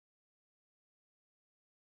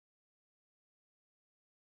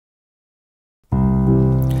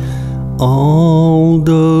all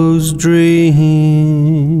those dreams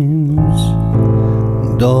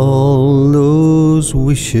and all those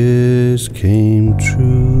wishes came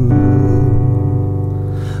true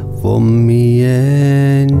for me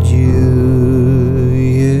and you,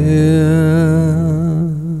 yeah.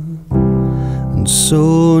 And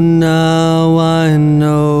so now I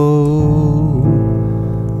know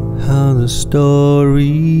how the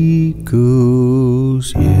story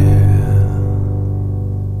goes, yeah,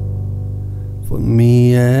 for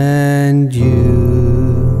me and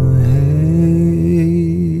you, hey.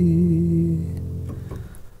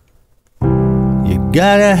 You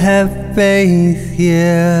gotta have faith,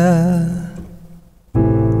 yeah.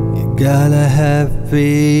 You gotta have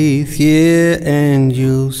faith, yeah, and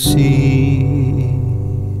you'll see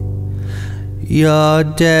your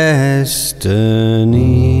destiny,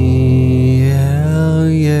 yeah,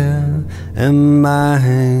 yeah, and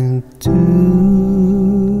mine too.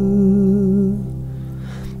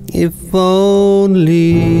 If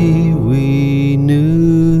only we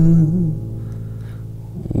knew,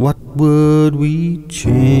 what would we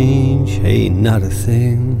change? Hey, not a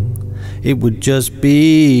thing. It would just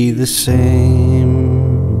be the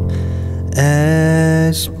same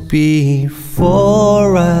as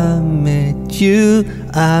before I met you.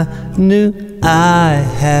 I knew I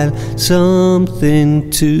had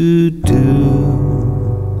something to do,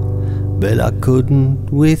 but I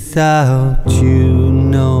couldn't without you.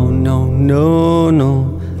 No, no, no,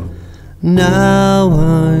 no. Now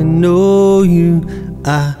I know you,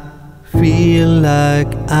 I feel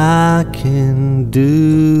like I can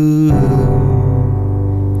do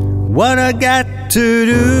what I got to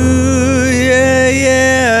do, yeah,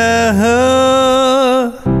 yeah.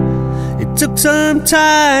 It took some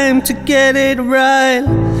time to get it right.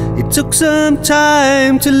 It took some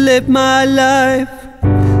time to live my life,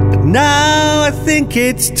 but now I think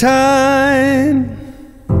it's time.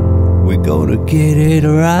 We're gonna get it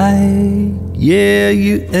right, yeah,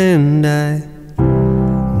 you and I.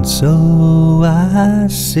 And so I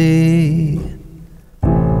say,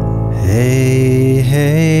 hey,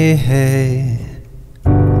 hey, hey,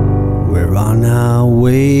 we're on our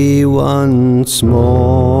way once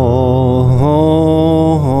more.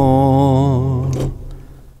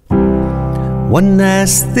 One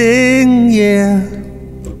last thing, yeah,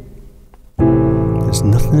 there's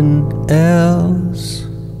nothing else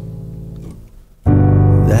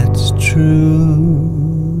that's true.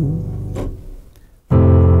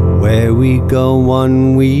 Where we go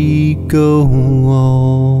on, we go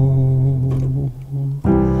on.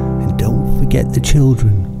 And don't forget the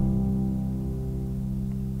children.